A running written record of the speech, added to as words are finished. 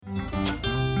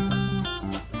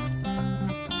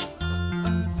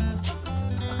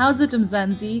How's it,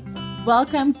 Mzansi?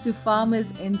 Welcome to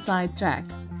Farmers Inside Track.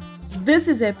 This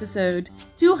is episode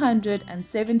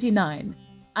 279.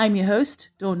 I'm your host,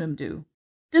 Donamdu.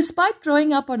 Despite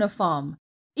growing up on a farm,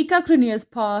 Ika Cronje's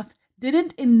path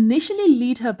didn't initially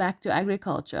lead her back to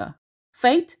agriculture.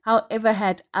 Fate, however,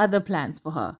 had other plans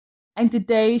for her, and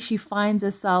today she finds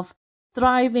herself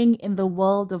thriving in the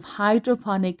world of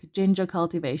hydroponic ginger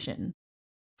cultivation.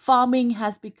 Farming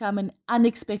has become an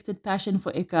unexpected passion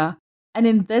for Ika, and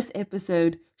in this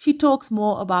episode, she talks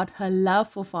more about her love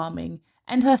for farming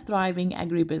and her thriving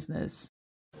agribusiness.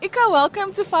 Ika,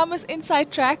 welcome to Farmers Inside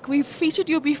Track. We've featured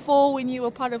you before when you were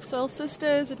part of Soil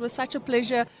Sisters. It was such a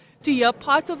pleasure to hear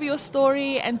part of your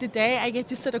story, and today I get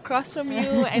to sit across from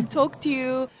you and talk to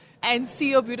you and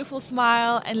see your beautiful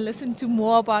smile and listen to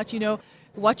more about,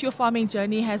 what your farming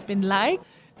journey has been like,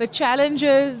 the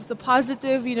challenges, the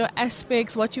positive,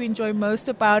 aspects, what you enjoy most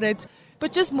about it,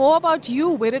 but just more about you.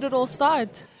 Where did it all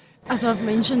start? As I've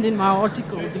mentioned in my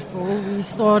article before, we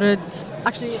started,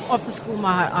 actually after school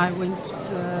my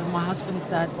husband's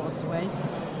dad passed away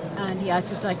and he had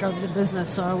to take over the business,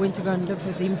 so I went to go and live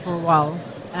with him for a while,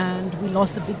 and we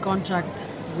lost a big contract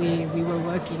where we were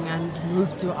working and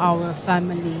moved to our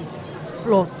family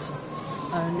plot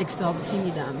next to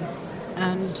Albacini Dam.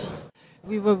 And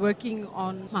we were working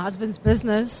on my husband's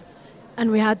business, and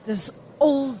we had this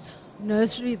old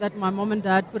nursery that my mom and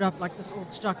dad put up, like this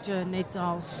old structure, net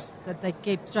house, that they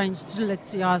kept strange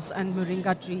strelitzias and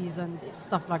moringa trees and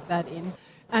stuff like that in.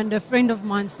 And a friend of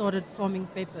mine started farming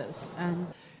peppers, and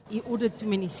he ordered too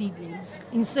many seedlings.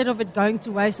 Instead of it going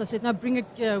to waste, I said, no, bring it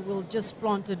here, we'll just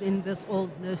plant it in this old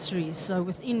nursery. So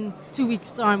within 2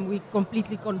 weeks' time, we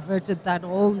completely converted that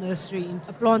whole nursery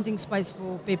into a planting space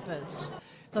for peppers.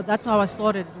 So that's how I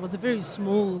started. It was a very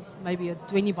small, maybe a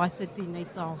 20 by 30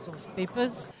 net house of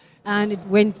peppers. And it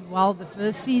went well the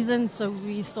first season, so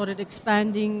we started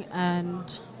expanding, and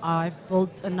I've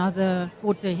built another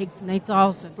quarter-hectare net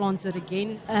house and planted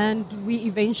again. And we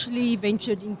eventually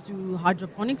ventured into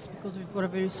hydroponics because we've got a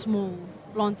very small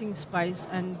planting space,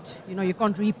 and you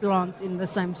can't replant in the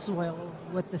same soil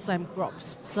with the same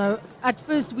crops. So at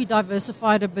first we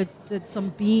diversified a bit, did some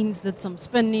beans, did some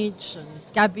spinach and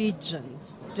cabbage, and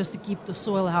just to keep the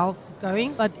soil health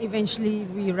going. But eventually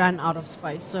we ran out of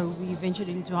space, so we ventured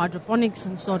into hydroponics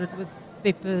and started with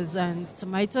peppers and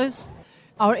tomatoes.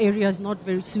 Our area is not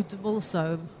very suitable,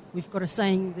 so we've got a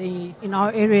saying in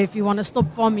our area, if you want to stop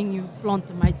farming, you plant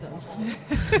tomatoes.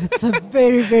 It's a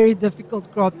very, very difficult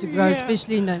crop to grow,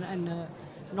 especially in a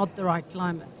not the right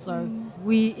climate. So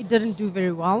it didn't do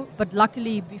very well. But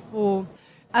luckily,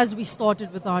 as we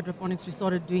started with hydroponics, we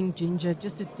started doing ginger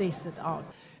just to test it out.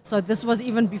 So this was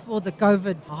even before the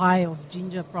COVID high of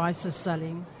ginger prices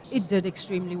selling. It did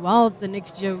extremely well. The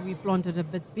next year we planted a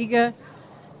bit bigger.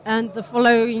 And the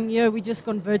following year we just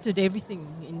converted everything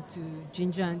into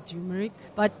ginger and turmeric.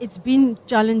 But it's been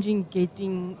challenging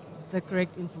getting the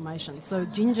correct information. So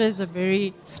ginger is a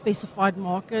very specified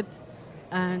market,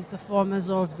 and the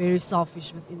farmers are very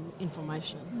selfish with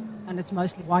information. And it's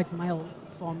mostly white male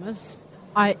farmers.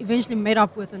 I eventually met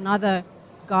up with another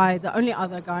guy, the only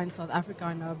other guy in South Africa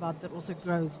I know about that also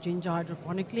grows ginger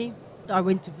hydroponically. I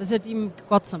went to visit him,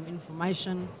 got some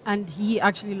information, and he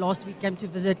actually last week came to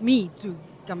visit me to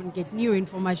come and get new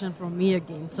information from me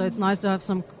again. So it's nice to have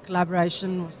some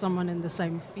collaboration with someone in the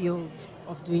same field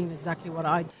of doing exactly what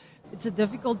I do. It's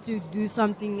difficult to do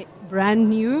something brand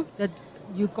new that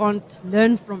you can't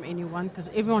learn from anyone because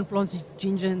everyone plants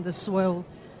ginger in the soil.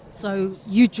 So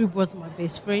YouTube was my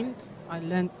best friend. I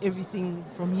learned everything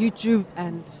from YouTube,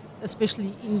 and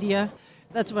especially India.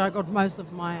 That's where I got most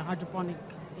of my hydroponic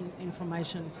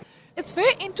information. It's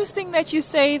very interesting that you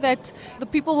say that the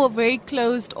people were very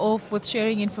closed off with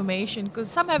sharing information,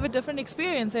 because some have a different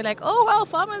experience. They're like, oh, well,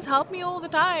 farmers help me all the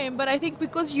time. But I think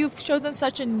because you've chosen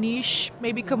such a niche,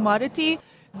 maybe commodity,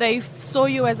 they saw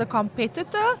you as a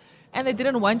competitor and they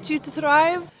didn't want you to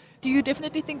thrive. Do you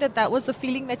definitely think that was the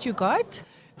feeling that you got?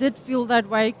 Did feel that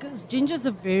way because ginger is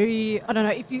a very, I don't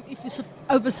know, if you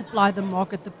oversupply the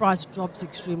market, the price drops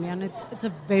extremely, and it's a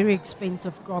very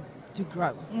expensive crop to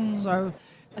grow. So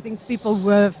I think people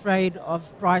were afraid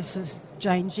of prices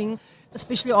changing,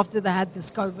 especially after they had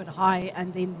this COVID high,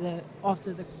 and then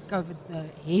after the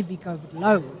heavy COVID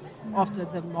low, after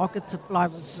the market supply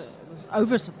was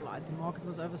oversupplied, the market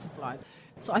was oversupplied.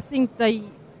 So I think they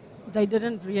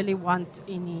didn't really want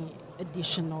any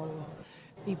additional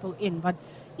people in. But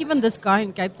even this guy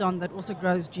in Cape Town that also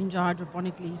grows ginger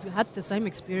hydroponically, he's had the same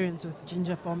experience with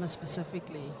ginger farmers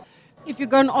specifically. If you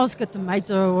go and ask a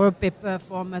tomato or a pepper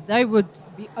farmer, they would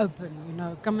be open,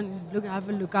 come and look, have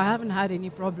a look. I haven't had any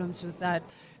problems with that.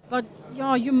 But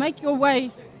yeah, you make your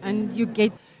way and you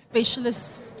get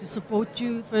specialists to support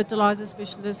you, fertilizer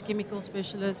specialists, chemical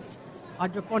specialists,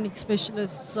 hydroponic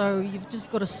specialists. So you've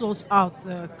just got to source out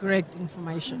the correct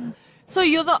information. So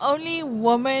you're the only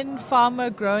woman farmer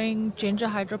growing ginger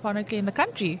hydroponically in the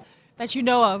country that you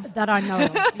know of? That I know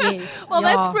of, yes. Well,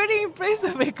 yeah. that's pretty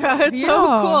impressive because it's so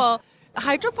cool.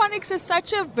 Hydroponics is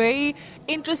such a very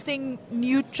interesting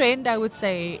new trend, I would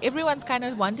say. Everyone's kind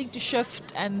of wanting to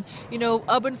shift and,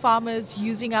 urban farmers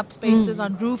using up spaces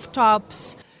on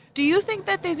rooftops. Do you think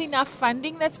that there's enough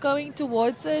funding that's going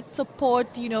towards it,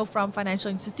 support, from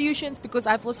financial institutions? Because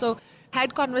I've also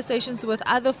had conversations with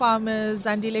other farmers,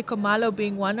 Zandile Komalo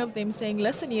being one of them, saying,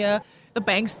 listen here, the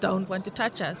banks don't want to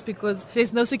touch us because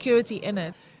there's no security in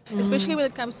it. Especially when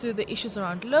it comes to the issues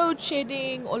around load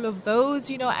shedding, all of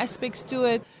those, aspects to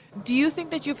it. Do you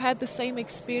think that you've had the same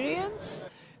experience?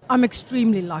 I'm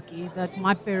extremely lucky that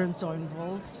my parents are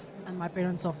involved and my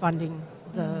parents are funding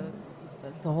the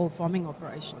whole farming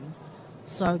operation.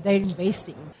 So they're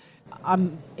investing.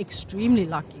 I'm extremely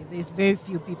lucky. There's very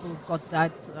few people who've got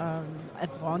that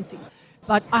advantage.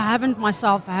 But I haven't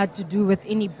myself had to do with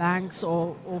any banks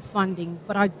or funding.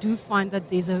 But I do find that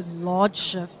there's a large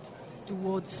shift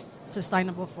towards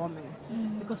sustainable farming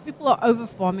because people are over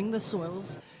farming the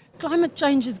soils. Climate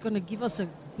change is going to give us a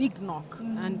big knock,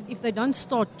 and if they don't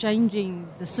start changing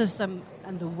the system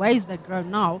and the ways they grow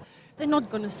now, they're not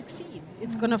going to succeed.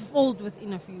 It's going to fold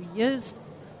within a few years.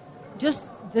 Just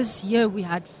this year we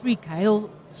had freak hail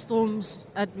storms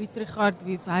at Utrecht.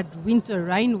 We've had winter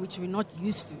rain, which we're not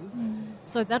used to.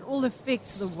 So that all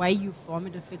affects the way you farm.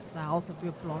 It affects the health of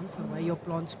your plants, the way your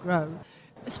plants grow.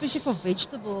 Especially for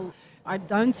vegetable, I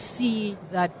don't see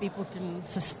that people can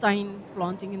sustain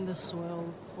planting in the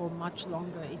soil for much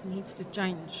longer. It needs to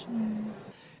change.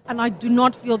 And I do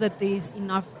not feel that there's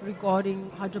enough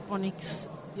regarding hydroponics,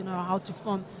 how to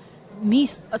farm. Me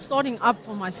starting up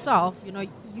for myself,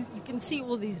 you can see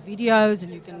all these videos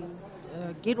and you can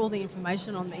get all the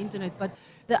information on the internet, but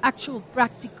the actual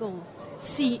practical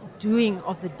doing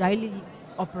of the daily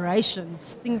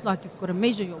operations, things like you've got to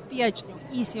measure your pH and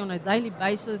your EC on a daily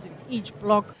basis in each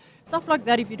block, stuff like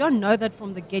that. If you don't know that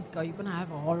from the get-go, you're going to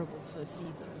have a horrible first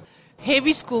season.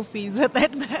 Heavy school fees at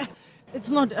that.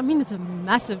 It's not, it's a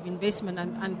massive investment,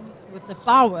 and with the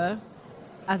power,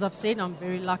 as I've said, I'm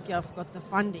very lucky I've got the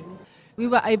funding. We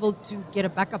were able to get a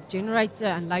backup generator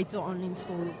and later on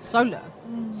install solar.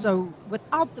 So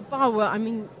without the power,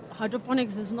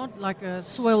 hydroponics is not like a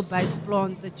soil-based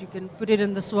plant that you can put it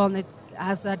in the soil and it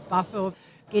has that buffer of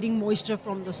getting moisture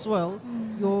from the soil.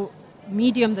 Your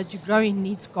medium that you grow in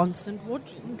needs constant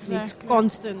watering. Exactly. Needs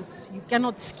constant. You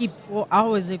cannot skip 4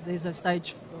 hours if there's a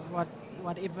stage for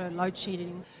whatever load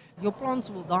shedding. Your plants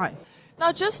will die.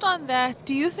 Now, just on that,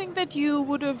 do you think that you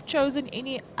would have chosen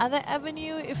any other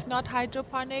avenue if not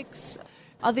hydroponics?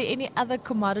 Are there any other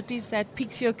commodities that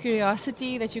piques your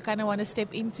curiosity that you kind of want to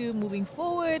step into moving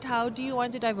forward? How do you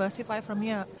want to diversify from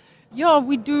here? Yeah,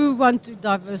 we do want to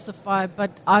diversify,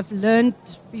 but I've learned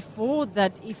before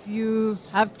that if you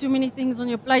have too many things on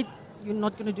your plate, you're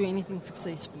not going to do anything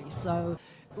successfully. So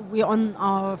we're on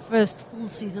our first full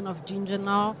season of ginger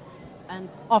now, and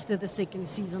after the second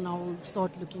season, I will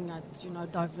start looking at,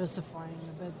 diversifying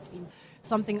a bit in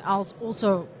something else,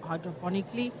 also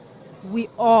hydroponically. We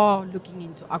are looking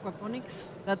into aquaponics.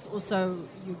 That's also,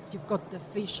 you've got the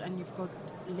fish and you've got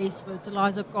less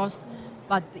fertilizer cost,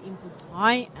 but the input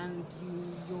high, and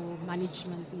your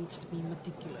management needs to be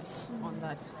meticulous on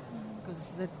that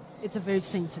because it's a very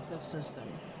sensitive system.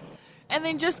 And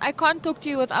then I can't talk to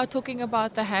you without talking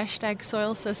about the hashtag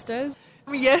Soil Sisters.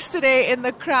 Yesterday in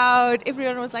the crowd,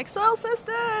 everyone was like, Soil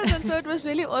Sisters! And so it was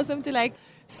really awesome to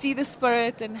see the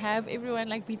spirit and have everyone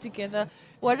be together.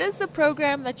 What is the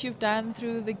program that you've done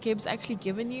through the Gibbs actually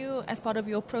given you as part of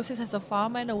your process as a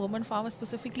farmer and a woman farmer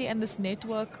specifically, and this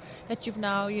network that you've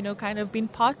now, kind of been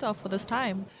part of for this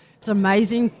time? It's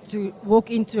amazing to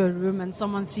walk into a room and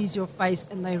someone sees your face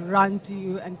and they run to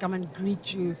you and come and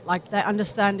greet you. Like they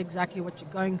understand exactly what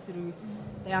you're going through.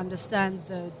 They understand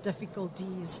the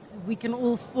difficulties. We can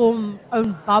all form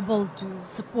own bubble to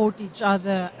support each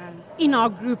other. And in our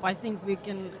group, I think you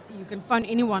can phone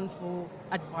anyone for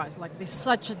advice. There's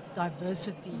such a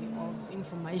diversity of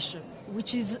information,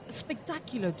 which is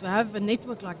spectacular to have a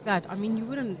network like that. You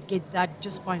wouldn't get that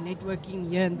just by networking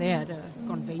here and there at a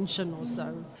convention or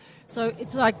so. So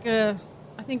it's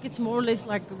I think it's more or less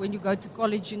like when you go to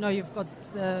college, you've got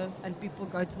and people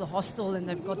go to the hostel and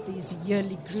they've got these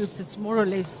yearly groups. It's more or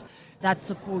less that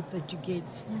support that you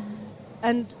get.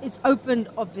 And it's opened,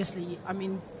 obviously,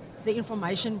 the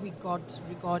information we got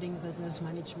regarding business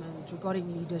management,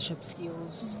 regarding leadership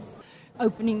skills,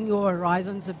 opening your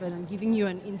horizons a bit and giving you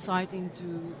an insight into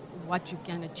what you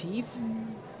can achieve.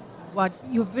 But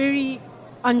you're very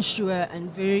unsure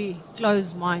and very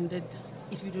close-minded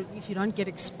if you don't get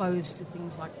exposed to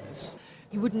things like this.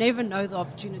 You would never know the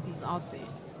opportunities out there.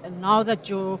 And now that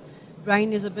your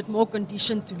brain is a bit more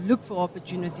conditioned to look for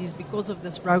opportunities because of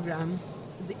this program,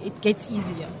 it gets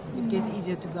easier. It gets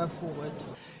easier to go forward.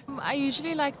 I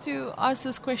usually like to ask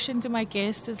this question to my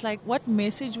guests is like, what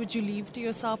message would you leave to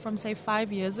yourself from, say,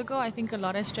 5 years ago? I think a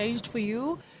lot has changed for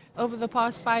you over the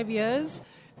past 5 years.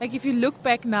 Like, if you look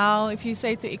back now, if you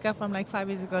say to Ika from like 5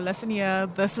 years ago, listen here,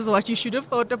 this is what you should have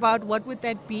thought about, what would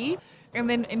that be? And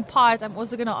then in part, I'm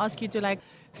also going to ask you to like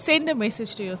send a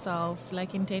message to yourself,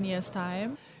 like in 10 years'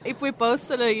 time. If we're both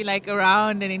sort of like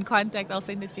around and in contact, I'll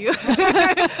send it to you.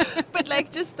 But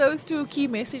like just those two key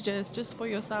messages just for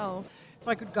yourself. If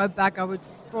I could go back, I would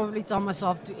probably tell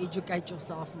myself to educate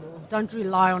yourself more. Don't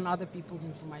rely on other people's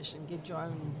information. Get your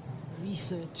own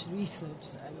research, and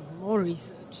more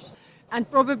research. And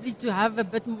probably to have a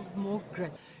bit more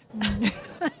grit. If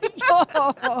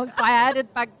I had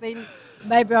it back then,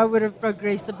 maybe I would have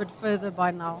progressed a bit further by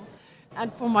now.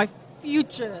 And for my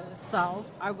future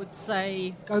self, I would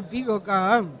say go big or go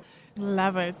home.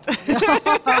 Love it.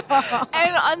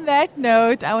 And on that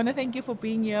note, I want to thank you for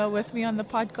being here with me on the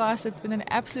podcast. It's been an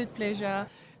absolute pleasure.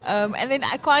 And then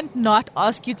I can't not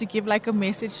ask you to give like a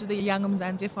message to the young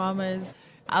Mzansi farmers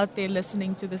out there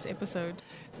listening to this episode.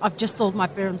 I've just told my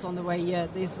parents on the way here.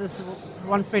 There's this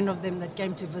one friend of them that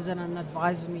came to visit and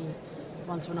advised me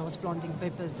once when I was planting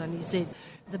peppers, and he said,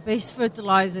 the best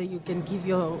fertilizer you can give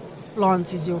your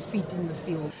plants is your feet in the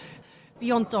field.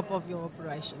 Be on top of your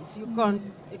operations. You can't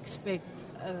expect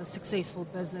a successful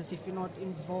business if you're not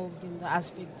involved in the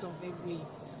aspects of every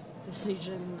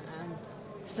decision and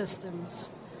systems.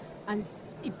 And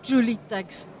it truly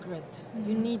takes grit.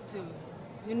 You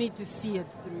need to see it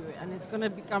through, and it's going to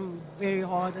become very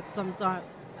hard at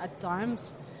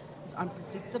times. It's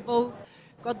unpredictable.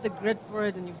 You've got the grit for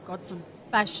it, and you've got some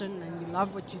passion, and you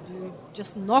love what you do.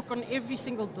 Just knock on every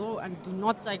single door and do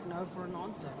not take no for an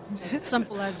answer. It's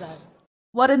simple as that.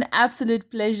 What an absolute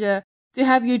pleasure to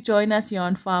have you join us here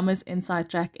on Farmers Inside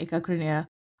Track, Ika Cronje,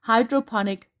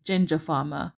 hydroponic ginger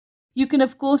farmer. You can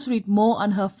of course read more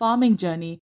on her farming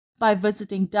journey by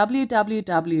visiting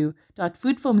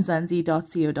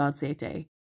www.foodformzansi.co.za.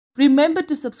 Remember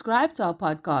to subscribe to our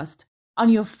podcast on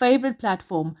your favorite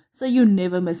platform so you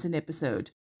never miss an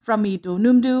episode. From me,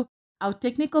 Donumdu, our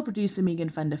technical producer Megan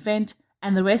van der Vent,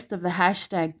 and the rest of the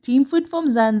hashtag Team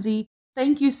Foodformzansi,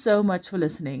 thank you so much for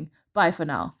listening. Bye for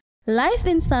now. Life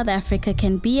in South Africa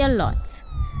can be a lot.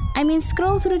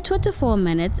 Scroll through Twitter for a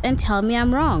minute and tell me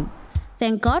I'm wrong.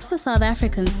 Thank God for South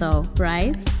Africans though,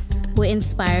 right? We're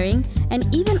inspiring, and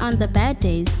even on the bad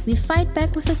days, we fight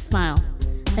back with a smile.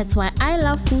 That's why I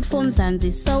love Food for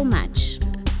Mzansi so much.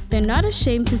 They're not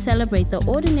ashamed to celebrate the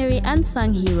ordinary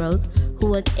unsung heroes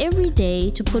who work every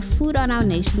day to put food on our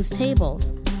nation's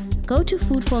tables. Go to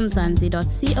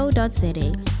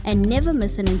foodformzansi.co.za and never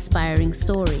miss an inspiring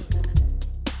story.